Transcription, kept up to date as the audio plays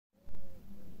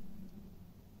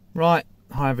Right,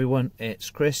 hi everyone, it's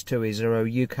Chris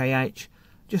 2E0UKH,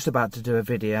 just about to do a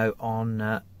video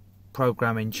on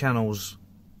programming channels,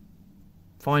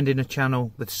 finding a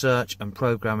channel with search and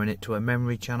programming it to a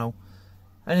memory channel.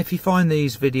 And if you find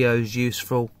these videos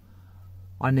useful,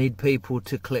 I need people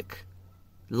to click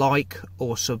like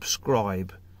or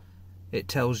subscribe. It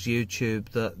tells YouTube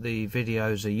that the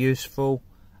videos are useful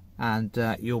and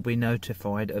you'll be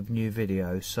notified of new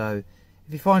videos. So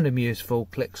if you find them useful,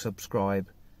 click subscribe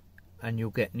and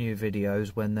you'll get new videos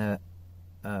when they're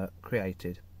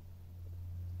created.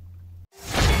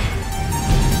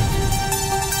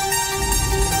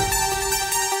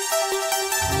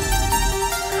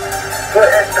 Go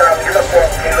ahead, Uniform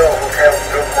Kilo Hotel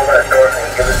Group over at Dorothy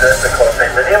and give us the call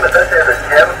sign. The name of this is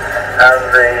Jim and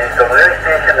the radio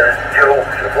station is Joe.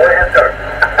 So go ahead, sir.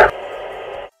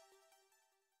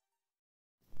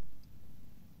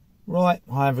 Right,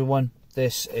 hi everyone.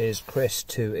 This is Chris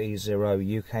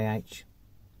 2E0UKH,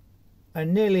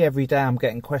 and nearly every day I'm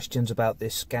getting questions about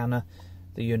this scanner,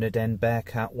 the Uniden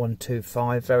Bearcat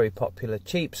 125, very popular,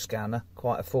 cheap scanner,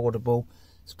 quite affordable.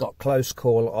 It's got close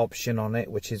call option on it,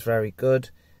 which is very good,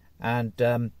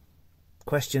 and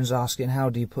questions asking how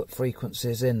do you put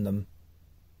frequencies in them,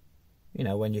 you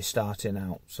know, when you're starting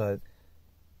out. So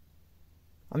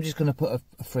I'm just going to put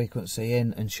a frequency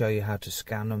in and show you how to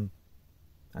scan them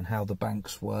and how the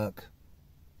banks work,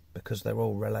 because they're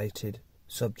all related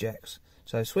subjects.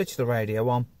 So switch the radio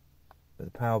on with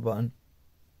the power button.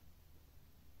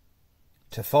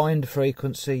 To find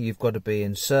frequency, you've got to be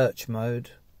in search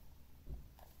mode.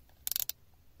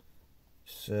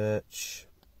 Search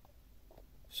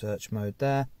mode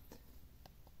there.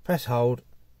 Press hold,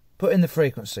 put in the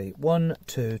frequency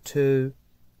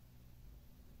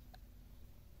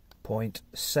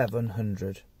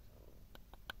 122.700.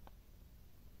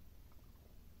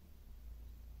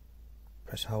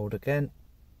 Press hold again,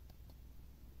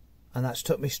 and that's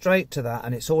took me straight to that,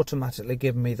 and it's automatically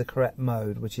given me the correct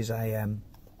mode, which is AM.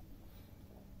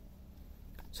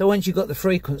 So once you've got the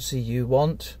frequency you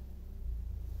want,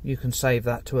 you can save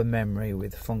that to a memory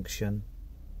with function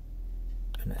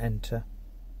and enter.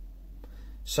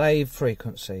 Save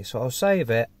frequency. So I'll save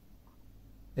it.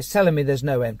 It's telling me there's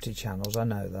no empty channels, I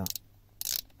know that.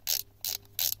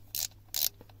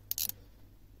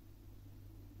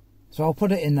 So I'll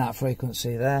put it in that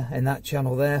frequency there, in that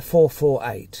channel there,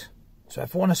 448. So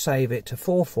if I want to save it to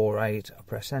 448, I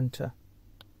press enter.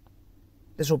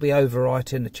 This will be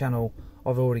overwriting the channel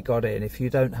I've already got in. If you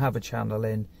don't have a channel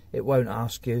in, it won't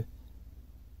ask you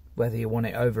whether you want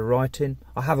it overwriting.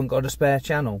 I haven't got a spare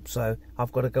channel, so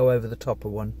I've got to go over the top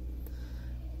of one.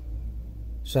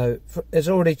 So there's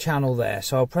already a channel there,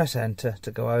 so I'll press enter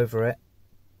to go over it.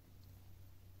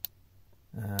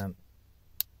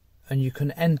 And you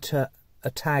can enter a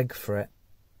tag for it,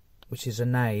 which is a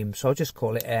name, so I'll just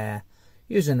call it air,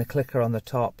 using the clicker on the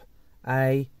top,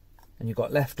 A, and you've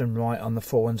got left and right on the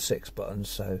 4 and 6 buttons,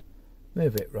 so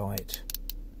move it right,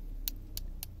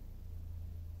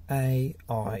 A,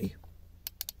 I.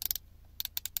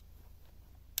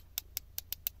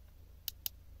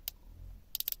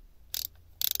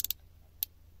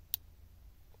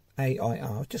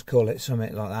 AIR, just call it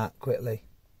something like that quickly.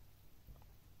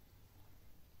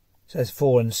 It says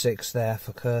 4 and 6 there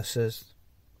for cursors.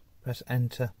 Press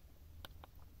enter.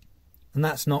 And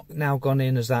that's not now gone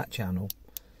in as that channel.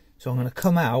 So I'm going to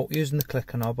come out using the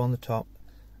clicker knob on the top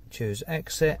and choose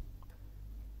exit.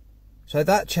 So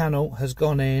that channel has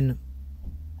gone in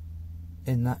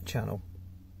that channel.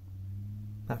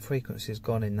 That frequency has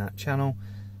gone in that channel.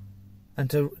 And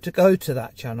to go to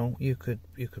that channel, you could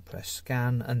press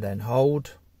scan and then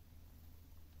hold.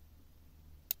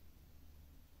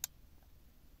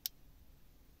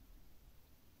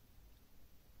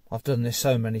 I've done this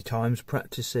so many times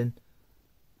practicing,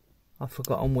 I've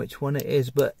forgotten which one it is,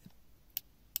 but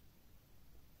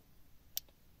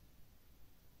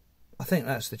I think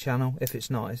that's the channel. If it's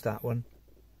not, it's that one.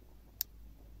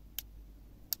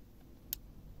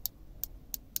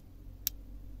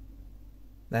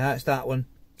 There, it's that one.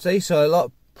 See, so a lot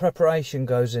of preparation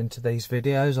goes into these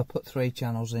videos. I put 3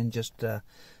 channels in just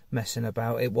messing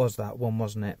about. It was that one,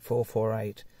 wasn't it?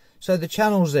 448. So the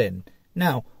channel's in.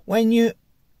 Now, when you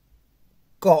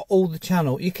got all the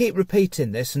channel, you keep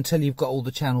repeating this until you've got all the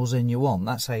channels in you want.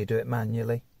 That's how you do it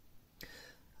manually.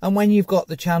 And when you've got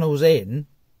the channels in,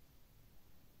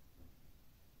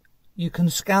 you can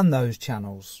scan those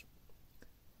channels.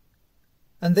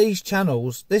 And these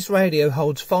channels, this radio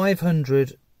holds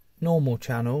 500 normal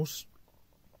channels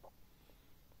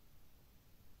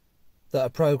that are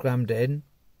programmed in,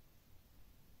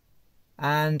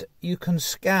 and you can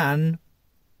scan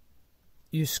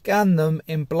you scan them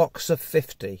in blocks of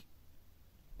 50.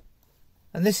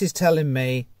 And this is telling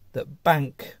me that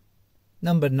bank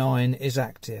number 9 is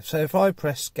active. So if I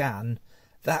press scan,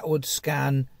 that would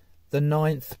scan the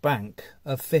 9th bank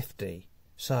of 50.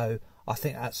 So I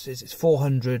think it's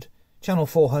 400, channel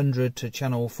 400 to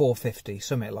channel 450,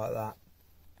 something like that.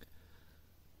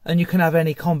 And you can have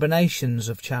any combinations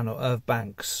of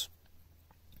banks.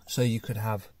 So you could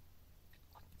have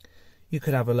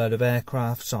a load of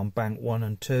aircrafts on bank 1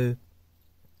 and 2.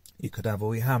 You could have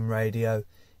all your ham radio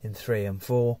in 3 and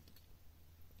 4,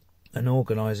 and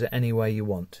organise it any way you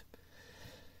want.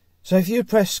 So if you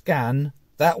press scan,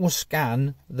 that will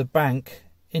scan the bank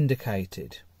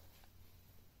indicated.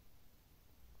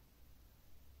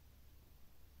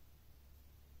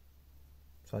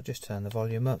 So I'll just turn the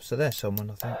volume up. So there's someone,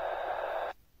 I think.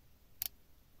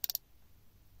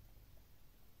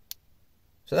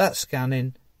 So that's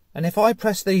scanning. And if I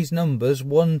press these numbers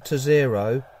 1 to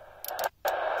 0,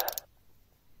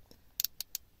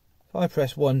 if I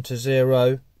press 1 to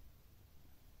 0,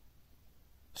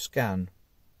 scan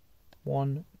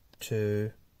 1,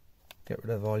 2, get rid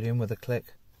of the volume with a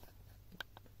click.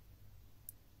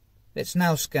 It's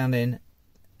now scanning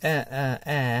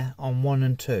air on 1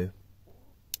 and 2.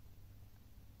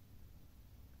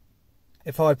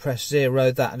 If I press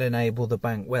 0, that would enable the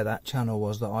bank where that channel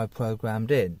was that I programmed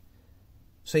in.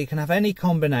 So you can have any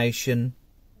combination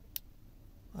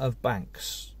of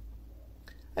banks.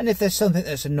 And if there's something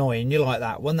that's annoying, you like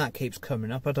that one, that keeps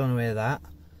coming up, I don't know where that.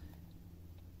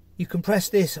 You can press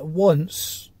this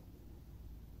once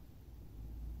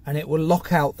and it will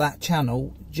lock out that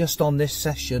channel just on this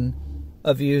session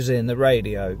of using the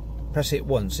radio. Press it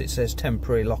once, it says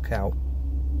temporary lockout.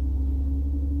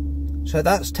 So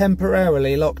that's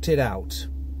temporarily locked it out.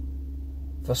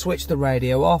 If I switch the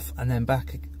radio off and then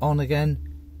back on again,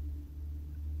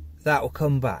 that will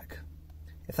come back.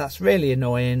 If that's really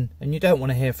annoying and you don't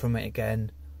want to hear from it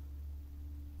again,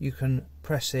 you can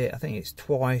press it, I think it's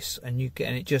twice, and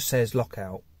it just says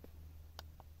lockout.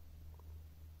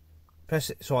 Press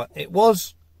it, so it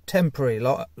was temporary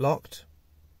locked.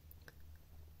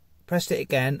 Pressed it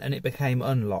again and it became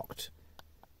unlocked.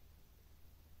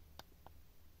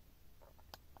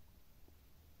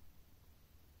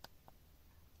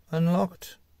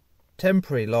 Unlocked,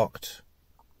 temporary locked.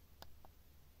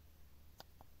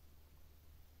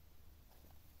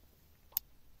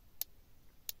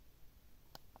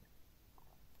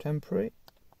 Temporary,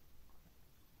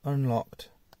 unlocked.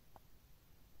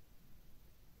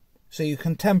 So you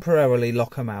can temporarily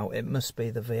lock them out. It must be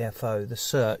the VFO, the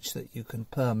search, that you can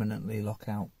permanently lock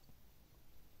out.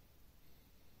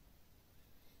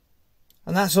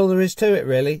 And that's all there is to it,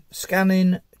 really.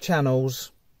 Scanning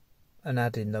channels and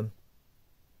adding them.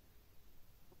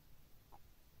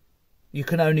 You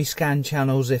can only scan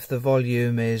channels if the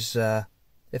volume is,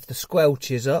 if the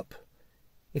squelch is up.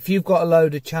 If you've got a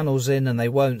load of channels in and they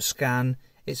won't scan,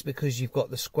 it's because you've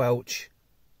got the squelch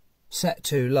set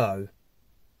too low.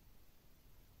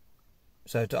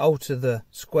 So to alter the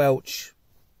squelch,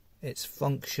 its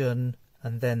function,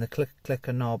 and then the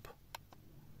clicker knob,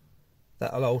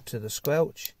 that'll alter the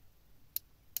squelch.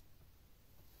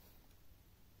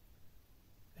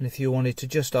 And if you wanted to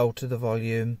just alter the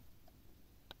volume,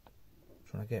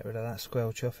 trying to get rid of that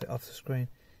squelch off the screen.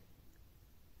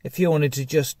 If you wanted to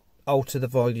just alter the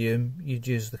volume, you'd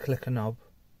use the clicker knob,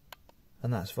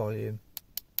 and that's volume.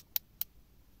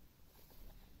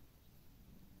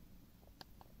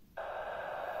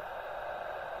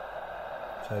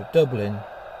 So doubling,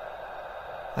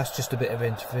 that's just a bit of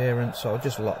interference, so I'll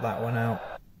just lock that one out.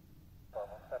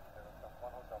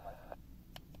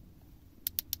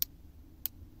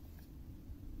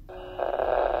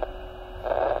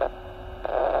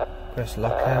 Press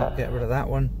lockout, get rid of that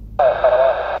one.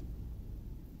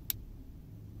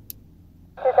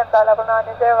 Level 9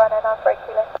 is 0 and 9 for 8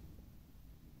 kilo.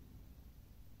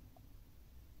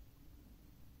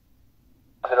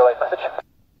 08 message.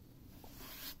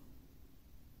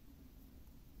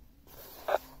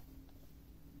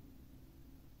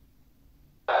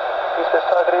 East-West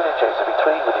target in JCB3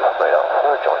 with the operator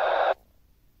for a joint.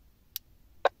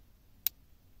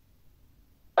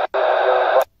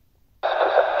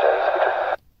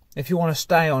 If you want to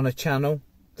stay on a channel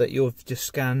that you've just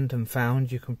scanned and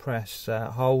found, you can press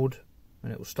hold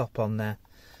and it will stop on there.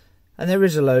 And there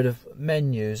is a load of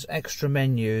menus, extra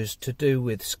menus to do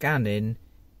with scanning.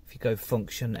 If you go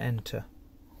function, enter.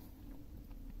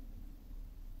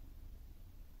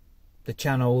 The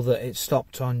channel that it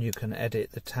stopped on, you can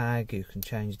edit the tag, you can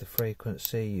change the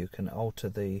frequency, you can alter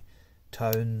the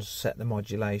tones, set the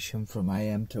modulation from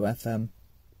AM to FM.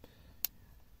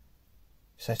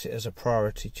 Set it as a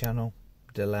priority channel.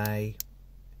 delay.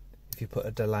 If you put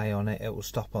a delay on it, it will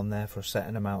stop on there for a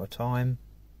certain amount of time.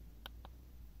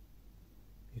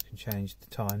 You can change the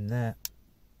time there.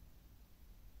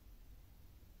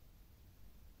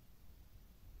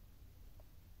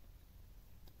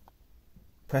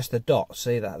 Press the dot,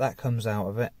 see that comes out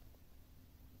of it.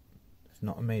 It's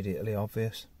not immediately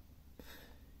obvious.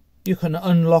 You can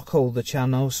unlock all the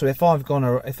channels. So if I've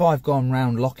gone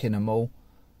round locking them all,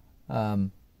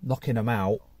 locking them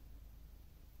out,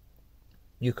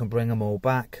 you can bring them all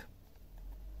back.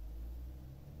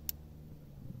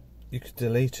 You can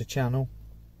delete a channel.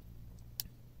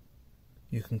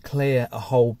 You can clear a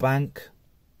whole bank,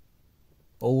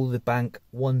 all the bank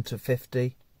 1 to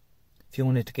 50. If you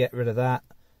wanted to get rid of that,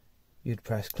 you'd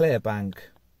press clear bank.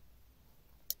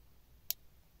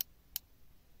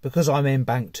 Because I'm in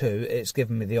bank 2, it's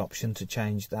given me the option to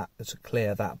change that, to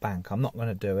clear that bank. I'm not going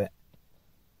to do it.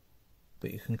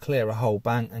 But you can clear a whole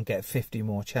bank and get 50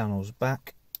 more channels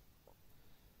back.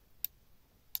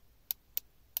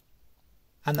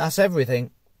 And that's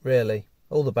everything, really.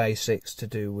 All the basics to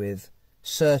do with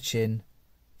searching,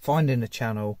 finding a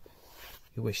channel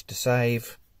you wish to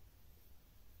save,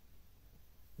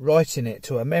 writing it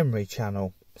to a memory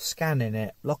channel, scanning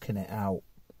it, locking it out.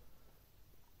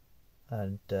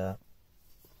 And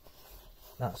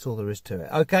that's all there is to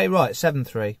it. Okay, right,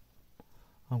 7.3.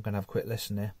 I'm going to have a quick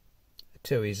listen here.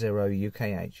 2E0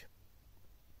 UKH.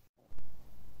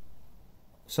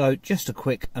 So just a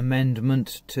quick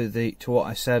amendment to what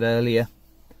I said earlier.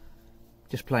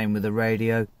 Just playing with the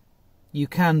radio. You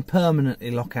can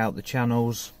permanently lock out the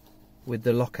channels with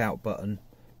the lockout button.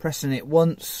 Pressing it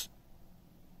once.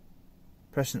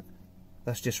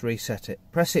 Let's just reset it.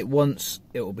 Press it once,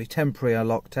 it will be temporarily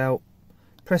locked out.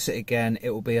 Press it again, it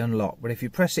will be unlocked. But if you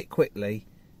press it quickly,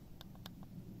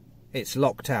 it's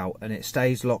locked out and it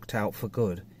stays locked out for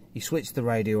good. You switch the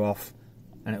radio off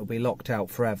and it will be locked out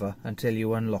forever until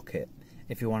you unlock it.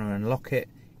 If you want to unlock it,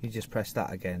 you just press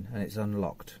that again and it's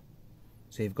unlocked.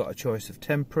 So you've got a choice of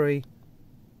temporary,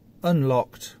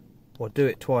 unlocked, or do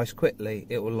it twice quickly,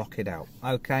 it will lock it out.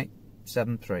 Okay,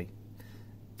 7.3,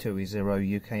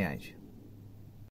 2E0 UKH.